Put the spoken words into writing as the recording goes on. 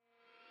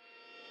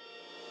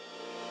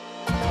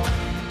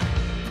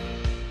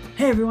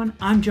Hey everyone,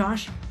 I'm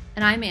Josh.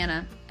 And I'm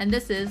Anna, and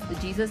this is the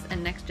Jesus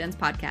and Next Gens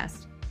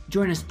podcast.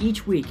 Join us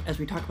each week as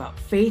we talk about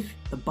faith,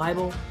 the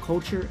Bible,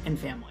 culture, and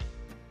family.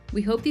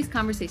 We hope these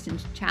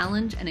conversations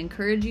challenge and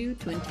encourage you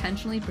to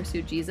intentionally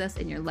pursue Jesus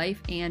in your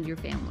life and your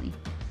family.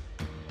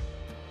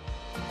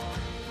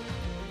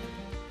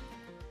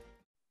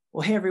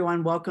 Well, hey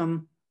everyone,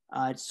 welcome.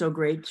 It's so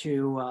great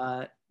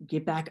to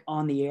get back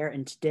on the air.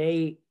 And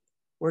today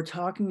we're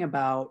talking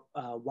about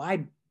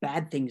why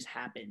bad things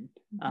happen.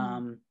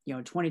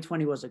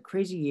 2020 was a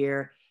crazy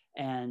year,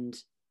 and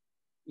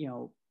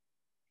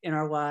in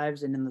our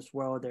lives and in this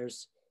world,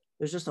 there's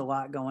just a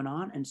lot going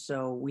on. And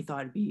so we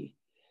thought it'd be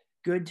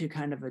good to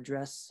kind of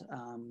address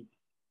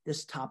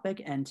this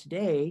topic. And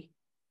today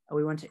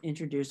we want to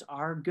introduce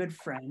our good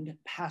friend,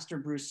 Pastor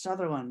Bruce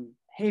Sutherland.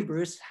 Hey,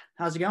 Bruce,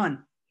 how's it going?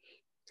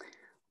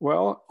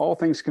 Well, all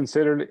things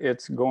considered,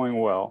 it's going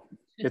well.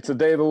 It's a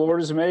day the Lord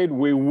has made.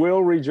 We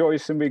will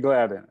rejoice and be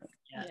glad in it.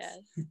 Yes.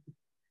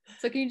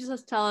 So can you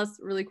just tell us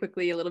really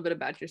quickly a little bit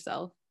about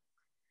yourself?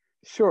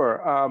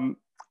 Sure.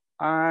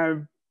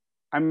 I'm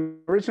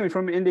originally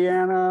from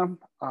Indiana,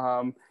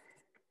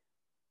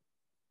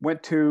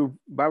 went to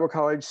Bible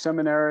college,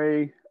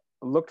 seminary,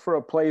 looked for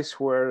a place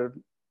where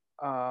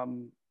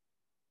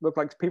looked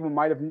like people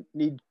might have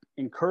need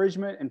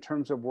encouragement in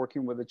terms of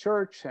working with the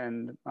church.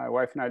 And my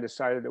wife and I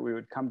decided that we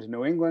would come to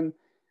New England.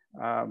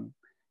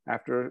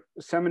 After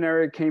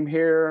seminary, came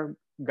here,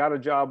 got a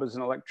job as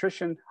an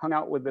electrician, hung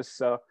out with this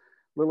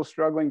little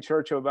struggling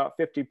church of about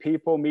 50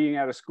 people meeting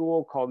at a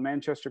school called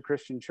Manchester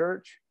Christian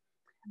Church.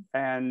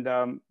 And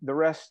the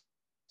rest,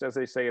 as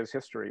they say, is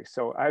history.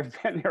 So I've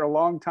been here a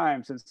long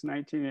time, since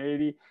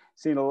 1980,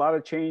 seen a lot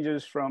of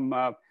changes from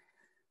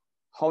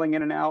hauling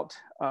in and out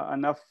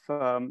enough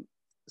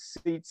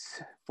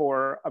seats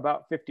for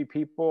about 50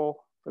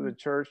 people for the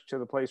church to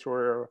the place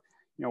where,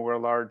 we're a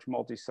large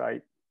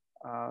multi-site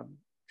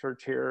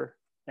church here,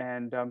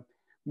 and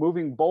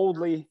moving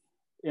boldly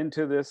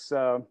into this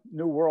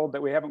new world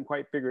that we haven't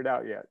quite figured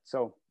out yet.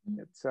 So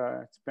it's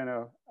been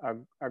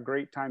a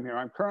great time here.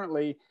 I'm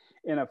currently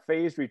in a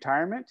phased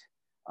retirement.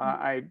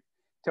 I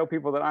tell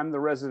people that I'm the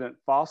resident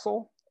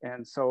fossil,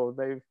 and so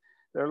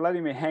they're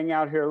letting me hang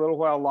out here a little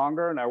while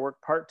longer, and I work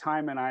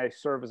part-time and I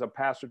serve as a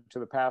pastor to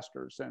the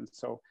pastors. And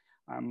so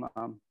I'm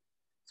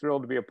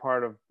thrilled to be a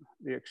part of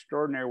the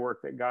extraordinary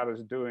work that God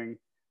is doing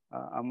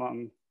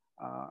among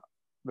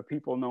the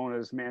people known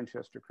as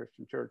Manchester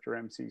Christian Church, or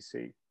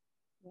MCC.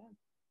 Yeah.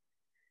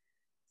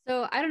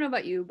 So I don't know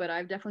about you, but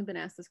I've definitely been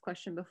asked this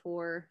question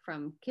before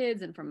from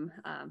kids and from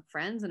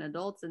friends and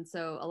adults. And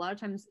so a lot of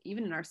times,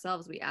 even in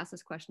ourselves, we ask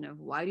this question of,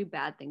 why do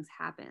bad things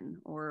happen?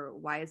 Or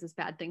why is this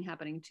bad thing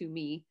happening to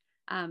me?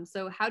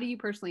 So how do you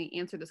personally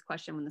answer this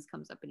question when this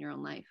comes up in your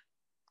own life?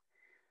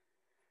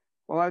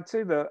 Well, I'd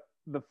say the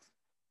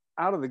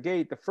out of the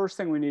gate, the first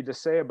thing we need to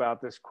say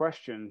about this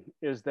question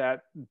is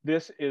that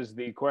this is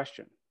the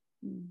question.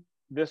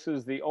 This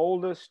is the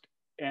oldest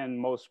and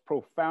most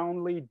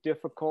profoundly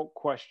difficult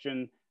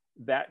question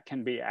that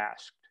can be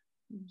asked.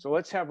 So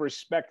let's have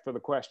respect for the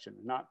question,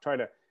 not try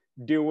to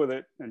deal with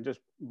it and just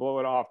blow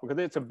it off, because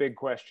it's a big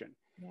question.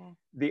 Yeah.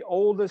 The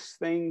oldest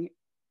thing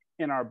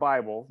in our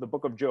Bible, the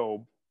book of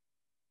Job,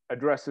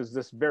 addresses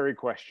this very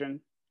question.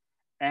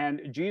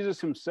 And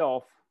Jesus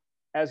himself,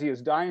 as he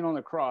is dying on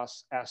the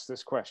cross, asked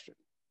this question.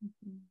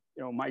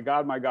 My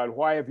God,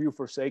 why have you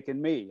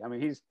forsaken me? I mean,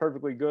 he's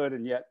perfectly good,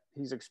 and yet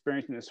he's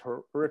experiencing this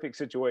horrific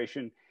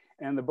situation.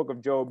 And the book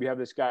of Job, you have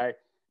this guy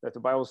that the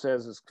Bible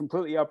says is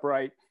completely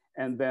upright,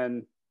 and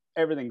then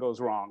everything goes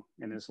wrong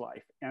in his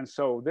life. And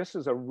so this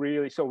is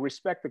so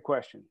respect the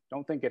question.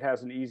 Don't think it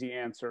has an easy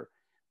answer.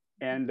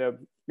 And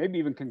maybe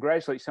even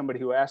congratulate somebody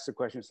who asked the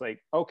question. It's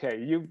like,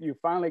 okay, you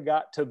finally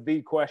got to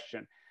the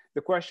question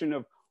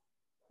of,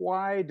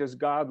 why does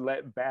God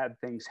let bad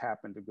things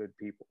happen to good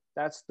people?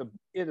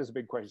 It is a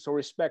big question. So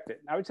respect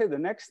it. I would say the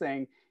next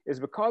thing is,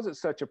 because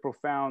it's such a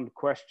profound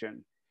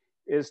question,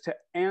 is to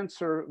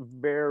answer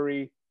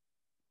very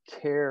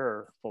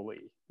carefully.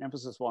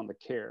 Emphasis on the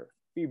care.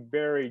 Be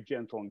very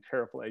gentle and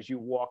careful as you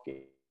walk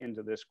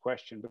into this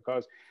question,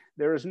 because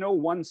there is no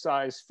one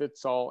size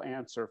fits all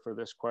answer for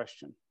this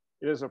question.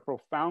 It is a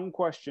profound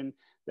question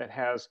that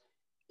has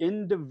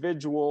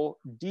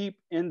deep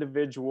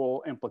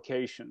individual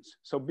implications.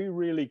 So be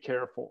really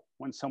careful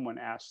when someone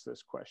asks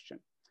this question.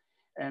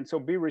 And so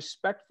be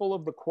respectful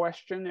of the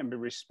question and be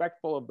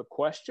respectful of the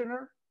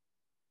questioner.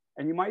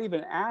 And you might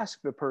even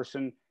ask the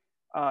person,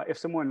 if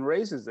someone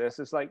raises this,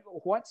 it's like,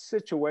 what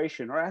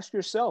situation, or ask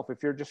yourself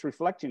if you're just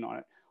reflecting on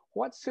it,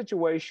 what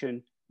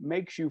situation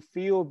makes you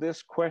feel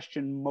this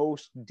question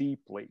most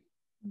deeply?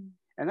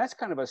 And that's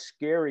kind of a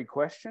scary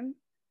question.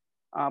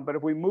 But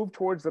if we move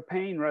towards the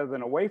pain rather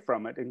than away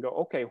from it and go,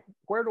 okay,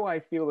 where do I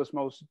feel this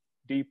most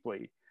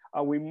deeply?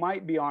 We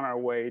might be on our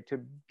way to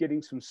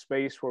getting some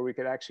space where we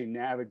could actually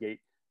navigate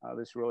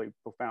this really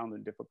profound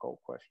and difficult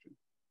question.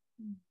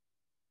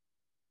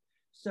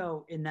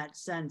 So in that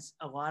sense,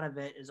 a lot of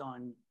it is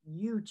on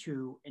you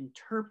to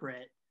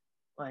interpret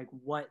like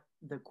what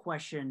the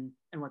question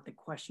and what the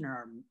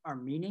questioner are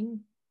meaning.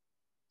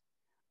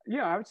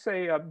 Yeah, I would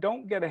say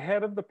don't get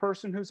ahead of the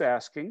person who's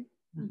asking,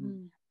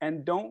 Mm-hmm.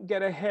 and don't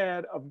get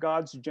ahead of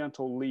God's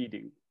gentle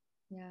leading.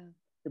 Yeah.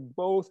 They're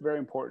both very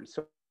important.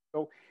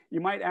 So you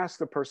might ask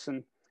the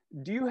person,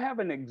 do you have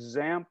an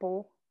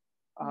example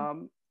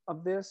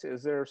of this?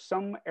 Is there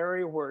some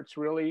area where it's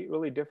really,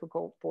 really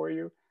difficult for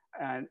you?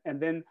 And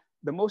then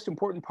the most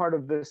important part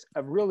of this,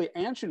 of really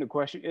answering the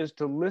question, is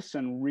to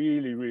listen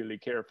really, really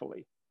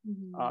carefully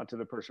Mm-hmm. to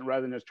the person,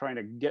 rather than just trying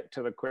to get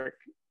to the quick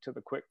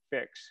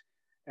fix.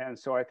 And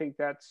so I think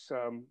that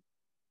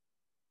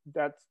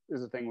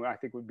is the thing that I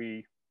think would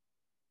be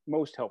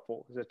most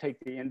helpful, is to take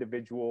the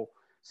individual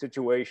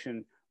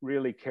situation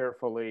really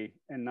carefully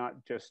and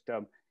not just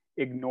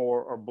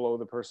ignore or blow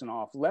the person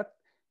off.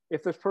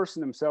 If this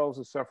person themselves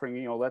is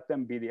suffering, let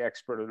them be the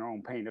expert of their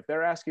own pain. If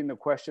they're asking the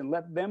question,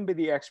 let them be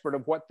the expert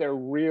of what they're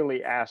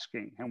really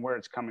asking and where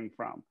it's coming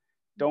from.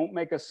 Don't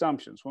make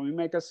assumptions. When we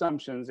make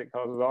assumptions, it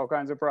causes all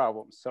kinds of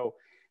problems. So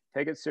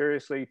take it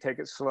seriously, take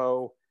it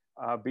slow,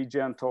 be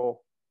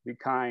gentle, be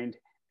kind,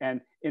 and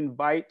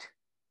invite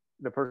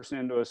the person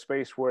into a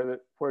space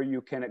where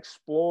you can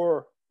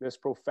explore this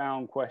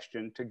profound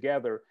question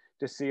together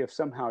to see if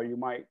somehow you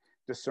might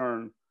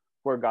discern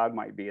where God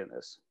might be in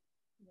this.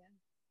 Yeah.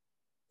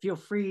 Feel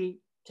free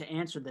to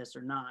answer this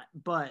or not,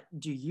 but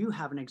do you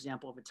have an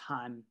example of a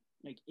time,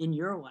 like in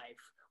your life,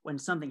 when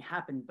something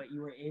happened, but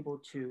you were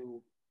able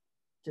to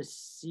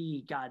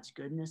see God's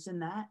goodness in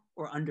that,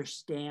 or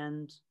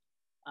understand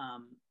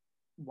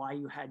why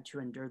you had to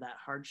endure that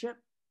hardship?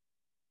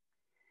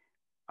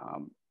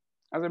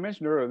 As I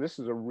mentioned earlier, this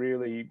is a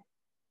really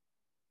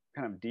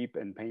kind of deep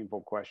and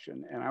painful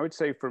question. And I would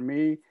say for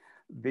me,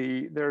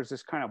 there's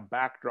this kind of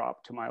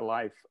backdrop to my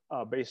life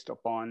based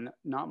upon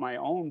not my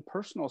own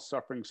personal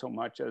suffering so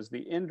much as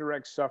the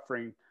indirect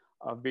suffering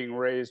of being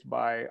raised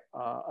by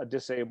a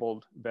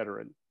disabled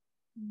veteran.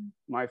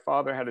 My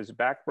father had his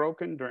back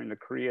broken during the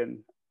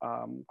Korean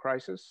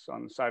crisis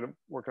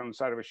working on the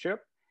side of a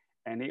ship.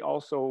 And he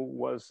also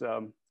was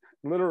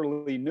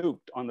literally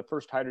nuked on the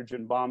first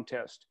hydrogen bomb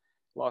test,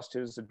 lost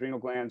his adrenal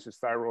glands, his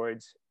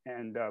thyroids,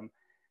 and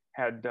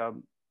had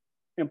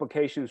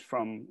implications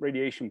from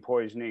radiation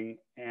poisoning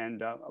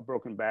and a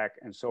broken back.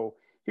 And so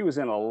he was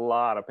in a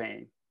lot of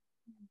pain.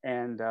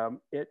 And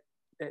it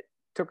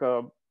took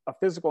a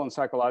physical and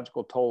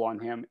psychological toll on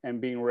him, and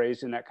being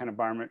raised in that kind of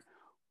environment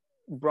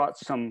brought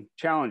some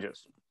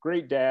challenges.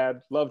 Great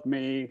dad, loved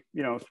me,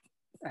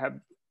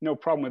 had no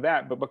problem with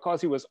that. But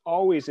because he was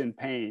always in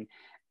pain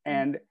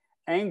and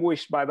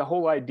anguished by the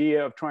whole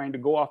idea of trying to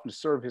go off and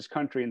serve his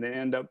country and then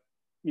end up,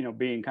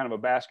 being kind of a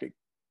basket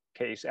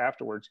case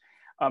afterwards,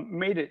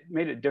 made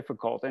it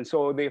difficult. And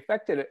so the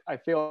effect that I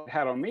feel it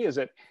had on me is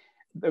that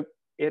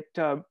it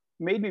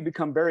made me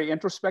become very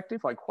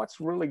introspective, like what's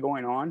really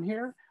going on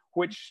here,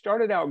 which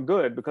started out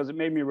good because it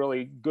made me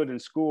really good in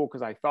school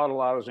because I thought a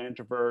lot as an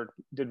introvert,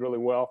 did really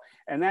well.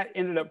 And that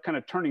ended up kind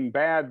of turning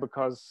bad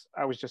because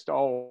I was just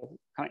all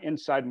kind of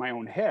inside my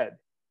own head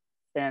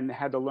and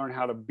had to learn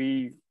how to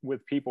be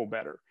with people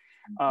better.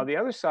 The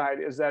other side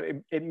is that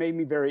it made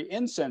me very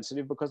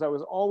insensitive because I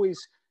was always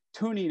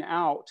tuning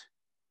out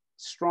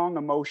strong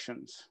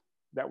emotions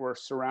that were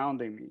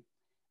surrounding me.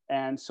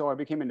 And so I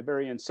became a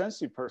very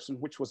insensitive person,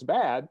 which was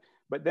bad.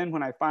 But then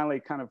when I finally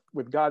kind of,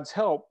 with God's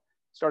help,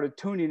 started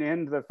tuning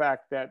into the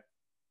fact that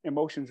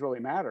emotions really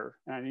matter,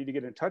 and I need to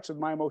get in touch with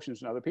my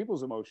emotions and other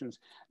people's emotions,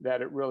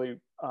 that it really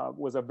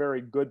was a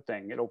very good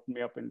thing. It opened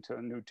me up into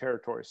a new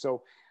territory.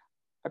 So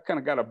I've kind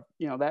of got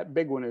that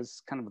big one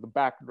is kind of the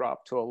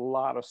backdrop to a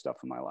lot of stuff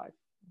in my life.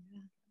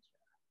 Yeah.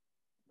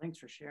 Thanks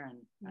for sharing.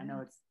 Yeah. I know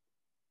it's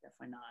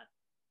definitely not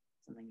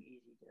something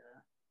easy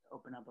to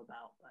open up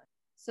about, but.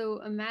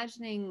 So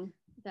imagining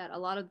that a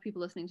lot of the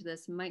people listening to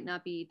this might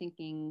not be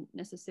thinking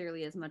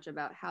necessarily as much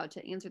about how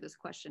to answer this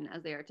question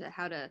as they are to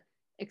how to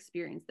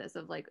experience this,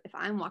 of like, if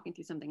I'm walking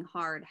through something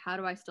hard, how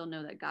do I still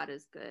know that God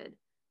is good?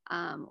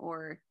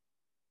 Or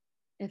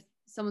if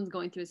someone's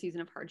going through a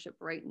season of hardship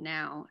right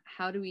now,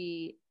 how do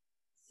we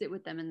sit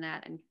with them in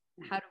that? And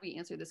how do we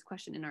answer this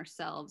question in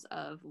ourselves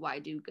of why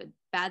do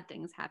bad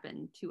things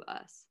happen to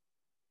us?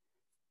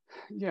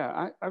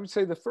 Yeah, I would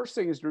say the first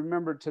thing is to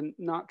remember to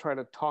not try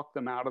to talk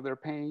them out of their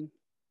pain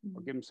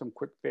or give them some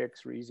quick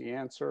fix or easy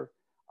answer.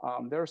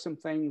 There are some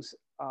things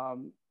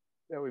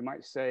that we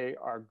might say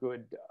are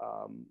good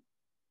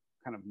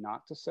kind of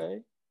not to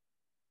say.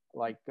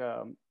 Like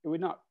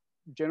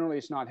generally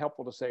it's not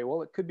helpful to say,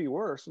 well, it could be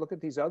worse. Look at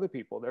these other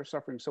people. They're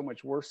suffering so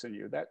much worse than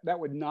you. That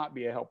would not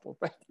be a helpful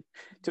thing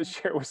to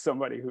share with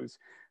somebody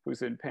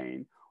who's in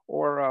pain.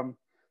 Or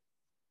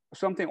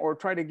something, or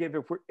try to give,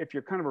 if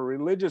you're kind of a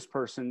religious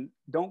person,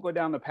 don't go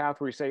down the path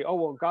where you say, oh,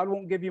 well, God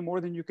won't give you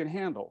more than you can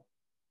handle.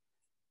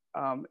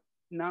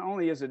 Not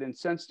only is it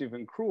insensitive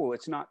and cruel,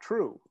 it's not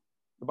true.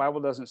 The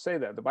Bible doesn't say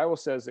that. The Bible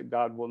says that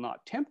God will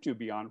not tempt you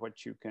beyond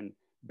what you can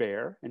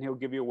bear, and he'll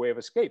give you a way of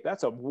escape.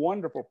 That's a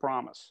wonderful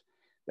promise,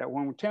 that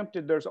when we're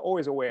tempted, there's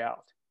always a way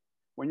out.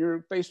 When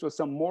you're faced with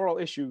some moral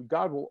issue,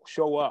 God will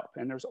show up,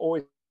 and there's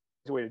always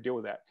a way to deal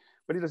with that.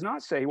 But he does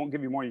not say he won't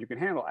give you more than you can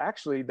handle.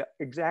 Actually, the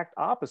exact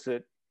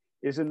opposite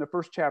is in the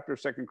first chapter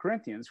of 2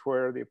 Corinthians,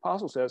 where the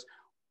apostle says,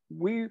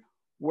 we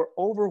were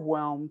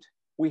overwhelmed.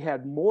 We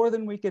had more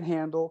than we could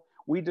handle.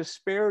 We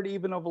despaired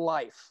even of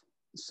life.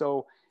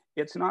 So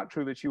it's not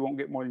true that you won't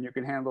get more than you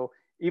can handle.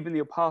 Even the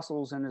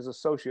apostles and his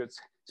associates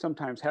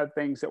sometimes had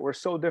things that were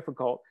so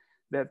difficult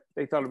that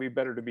they thought it'd be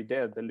better to be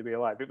dead than to be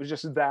alive. It was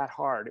just that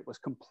hard. It was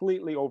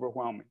completely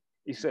overwhelming.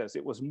 He says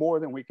it was more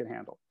than we could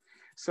handle.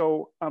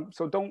 So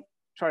don't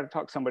try to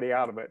talk somebody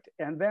out of it.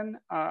 And then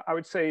I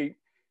would say,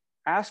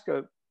 ask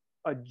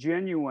a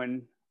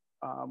genuine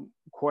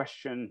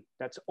question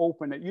that's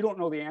open that you don't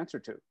know the answer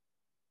to.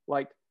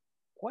 Like,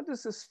 what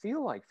does this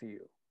feel like for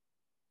you?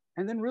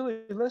 And then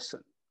really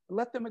listen.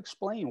 Let them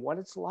explain what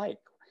it's like,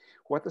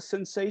 what the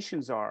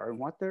sensations are and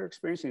what they're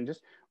experiencing.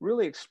 Just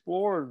really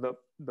explore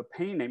the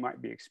pain they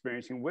might be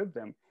experiencing with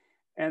them.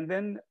 And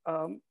then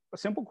a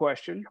simple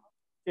question,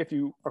 if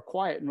you are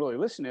quiet and really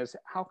listen, is,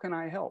 how can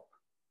I help?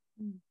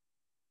 Mm.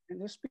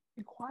 And just be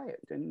quiet,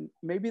 and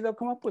maybe they'll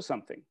come up with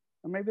something,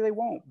 or maybe they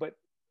won't, but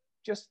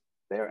just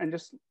there and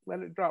just let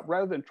it drop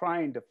rather than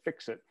trying to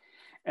fix it.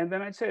 And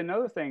then I'd say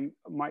another thing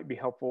might be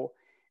helpful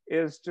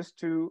is just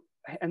to,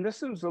 and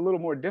this is a little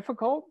more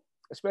difficult,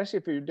 especially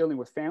if you're dealing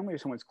with family or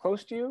someone's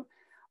close to you,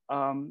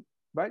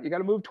 but you got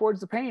to move towards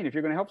the pain if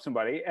you're going to help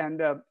somebody,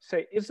 and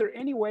say, is there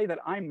any way that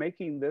I'm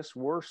making this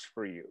worse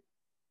for you?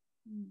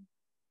 Mm.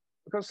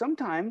 Because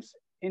sometimes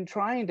in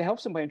trying to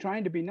help somebody and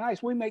trying to be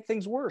nice, we make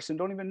things worse and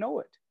don't even know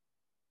it.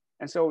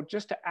 And so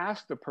just to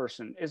ask the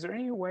person, is there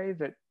any way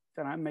that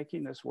I'm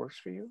making this worse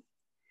for you?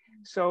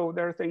 So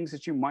there are things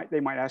that they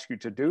might ask you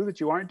to do that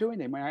you aren't doing.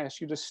 They might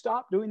ask you to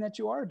stop doing that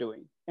you are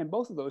doing. And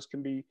both of those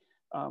can be,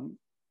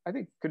 I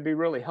think, could be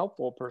really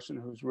helpful, a person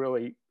who's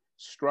really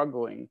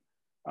struggling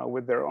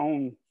with their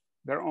own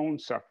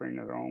suffering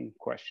or their own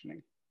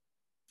questioning.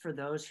 For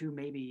those who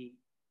may be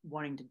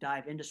wanting to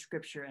dive into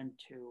scripture and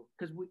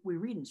because we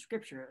read in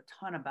scripture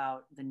a ton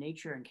about the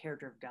nature and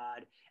character of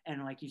God.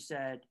 And like you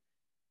said,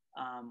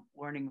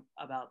 learning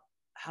about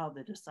how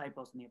the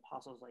disciples and the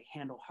apostles like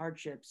handle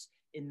hardships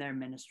in their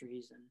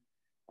ministries. And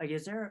like,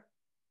 is there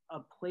a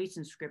place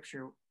in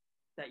scripture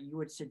that you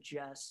would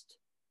suggest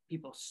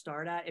people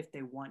start at if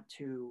they want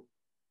to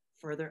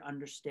further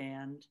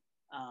understand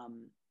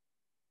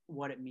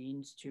what it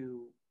means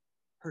to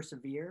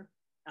persevere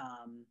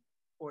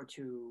or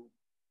to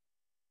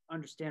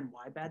understand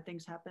why bad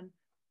things happen?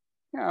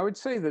 Yeah, I would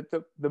say that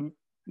the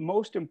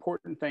most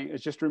important thing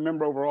is just to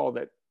remember overall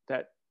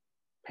that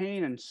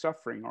pain and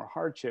suffering or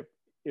hardship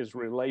is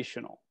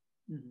relational.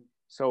 Mm-hmm.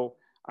 So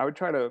I would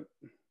try to,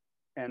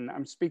 and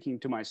I'm speaking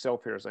to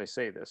myself here as I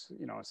say this,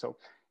 so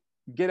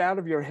get out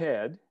of your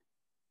head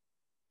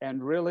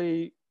and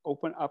really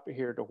open up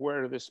here to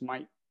where this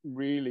might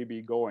really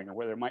be going, or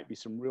where there might be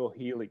some real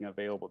healing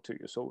available to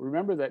you. So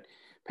remember that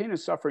pain and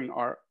suffering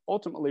are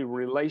ultimately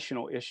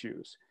relational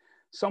issues.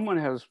 Someone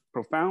has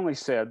profoundly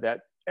said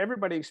that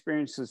everybody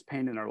experiences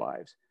pain in their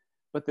lives,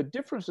 but the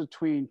difference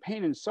between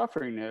pain and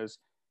suffering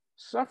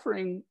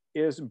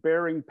is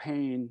bearing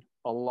pain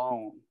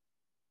alone.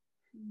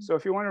 Mm-hmm. So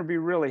if you want to be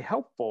really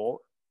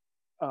helpful,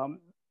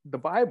 the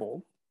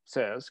Bible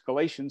says,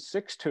 Galatians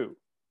 6:2,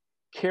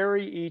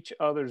 carry each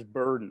other's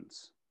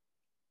burdens,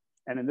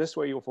 and in this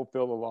way you'll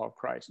fulfill the law of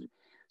Christ.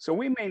 So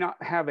we may not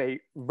have a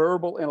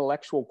verbal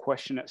intellectual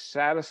question that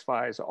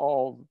satisfies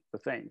all the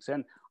things.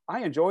 And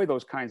I enjoy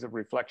those kinds of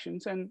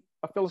reflections, and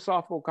a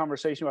philosophical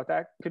conversation about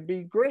that could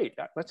be great.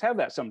 Let's have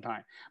that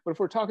sometime. But if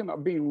we're talking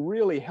about being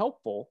really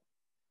helpful,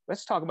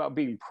 let's talk about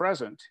being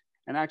present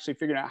and actually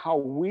figuring out how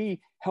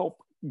we help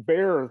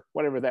bear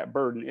whatever that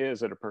burden is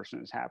that a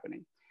person is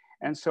happening.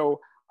 And so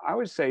I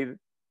would say,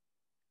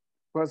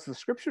 because the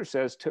scripture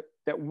says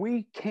that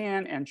we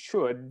can and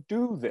should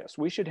do this.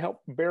 We should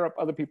help bear up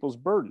other people's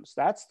burdens.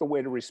 That's the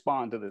way to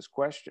respond to this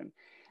question.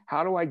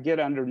 How do I get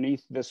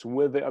underneath this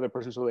with the other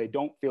person so they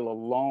don't feel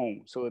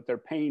alone, so that their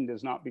pain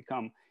does not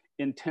become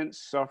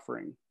intense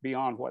suffering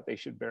beyond what they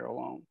should bear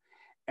alone?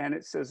 And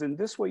it says, in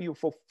this way, you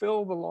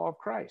fulfill the law of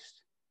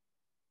Christ.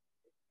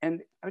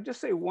 And I would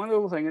just say one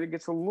little thing, and it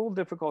gets a little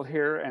difficult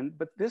here,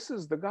 but this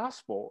is the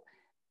gospel.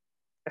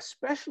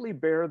 Especially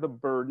bear the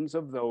burdens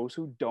of those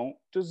who don't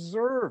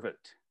deserve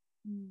it,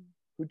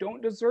 who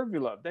don't deserve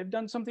your love. They've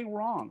done something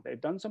wrong. They've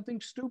done something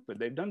stupid.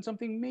 They've done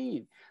something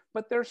mean,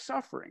 but they're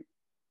suffering.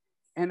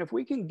 And if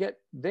we can get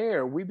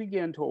there, we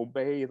begin to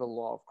obey the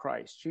law of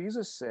Christ.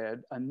 Jesus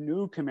said, a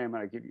new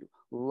commandment I give you,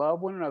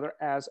 love one another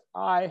as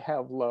I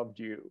have loved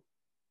you.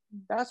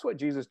 That's what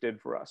Jesus did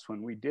for us.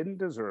 When we didn't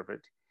deserve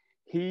it,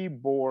 he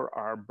bore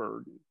our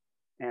burden.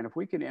 And if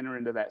we can enter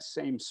into that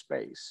same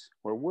space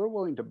where we're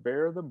willing to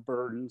bear the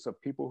burdens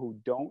of people who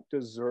don't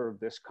deserve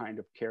this kind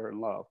of care and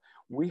love,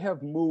 we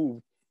have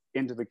moved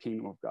into the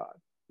kingdom of God.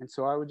 And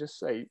so I would just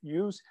say,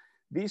 use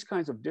these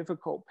kinds of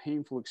difficult,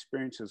 painful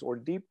experiences or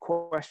deep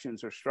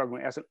questions or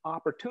struggling as an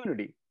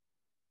opportunity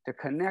to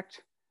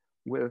connect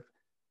with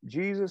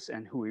Jesus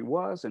and who he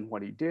was and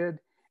what he did,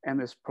 and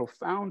this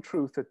profound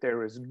truth that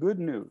there is good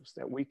news,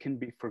 that we can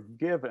be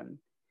forgiven,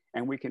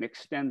 and we can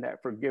extend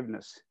that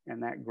forgiveness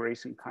and that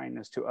grace and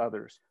kindness to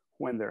others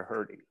when they're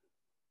hurting.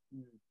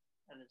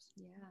 That is lives.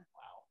 Yeah.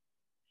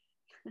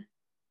 Wow.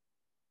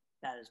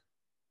 That is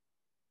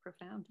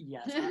profound.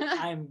 Yes,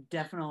 I'm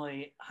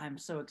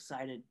so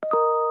excited.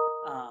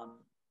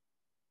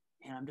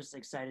 And I'm just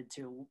excited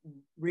to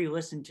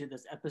re-listen to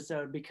this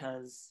episode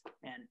because,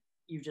 man,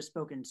 you've just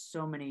spoken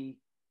so many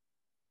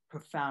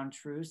profound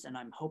truths, and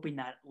I'm hoping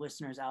that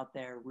listeners out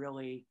there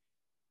really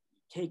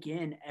take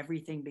in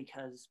everything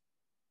because,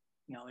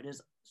 you know, it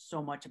is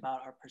so much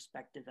about our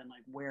perspective and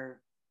like where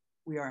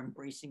we are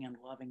embracing and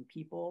loving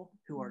people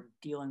who are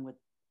dealing with,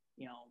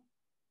 you know,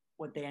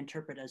 what they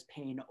interpret as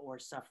pain or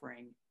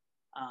suffering.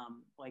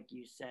 Like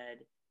you said,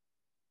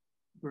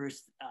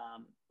 Bruce,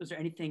 is there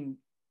anything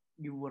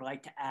you would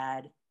like to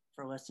add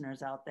for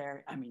listeners out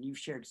there? I mean, you've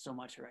shared so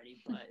much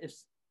already, but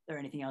is there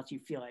anything else you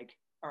feel like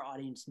our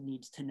audience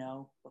needs to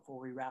know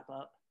before we wrap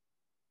up?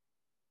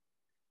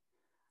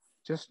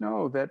 Just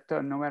know that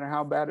no matter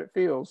how bad it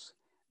feels,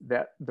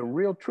 that the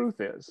real truth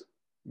is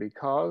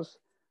because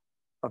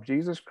of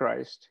Jesus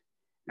Christ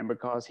and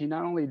because he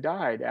not only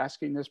died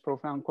asking this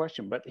profound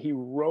question, but he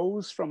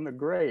rose from the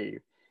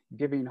grave,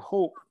 giving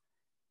hope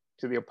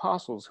to the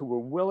apostles who were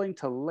willing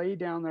to lay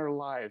down their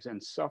lives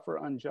and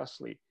suffer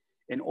unjustly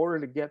in order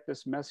to get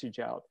this message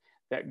out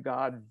that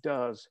God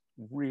does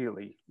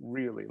really,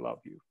 really love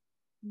you.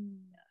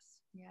 Yes.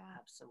 Yeah,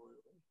 absolutely.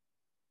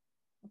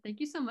 Well, thank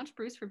you so much,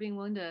 Bruce, for being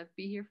willing to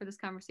be here for this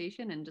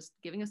conversation and just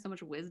giving us so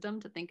much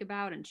wisdom to think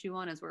about and chew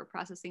on as we're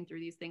processing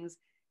through these things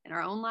in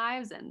our own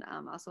lives and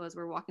also as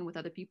we're walking with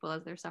other people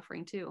as they're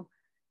suffering too.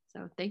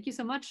 So thank you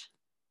so much.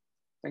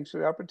 Thanks for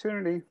the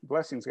opportunity.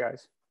 Blessings,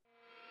 guys.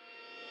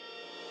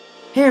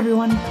 Hey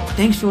everyone,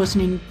 thanks for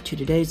listening to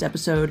today's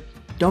episode.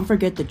 Don't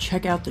forget to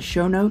check out the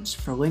show notes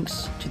for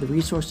links to the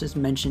resources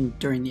mentioned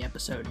during the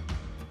episode.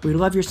 We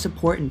love your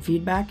support and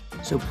feedback,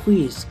 so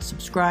please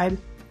subscribe,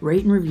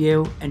 rate and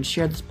review, and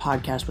share this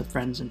podcast with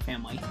friends and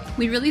family.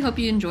 We really hope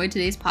you enjoyed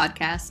today's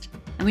podcast,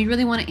 and we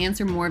really want to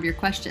answer more of your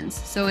questions.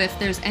 So if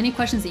there's any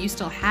questions that you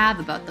still have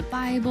about the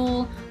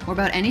Bible or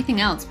about anything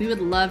else, we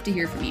would love to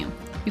hear from you.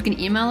 You can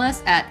email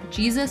us at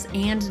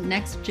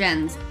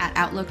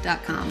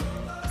jesusandnextgens@outlook.com.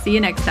 See you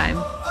next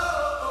time.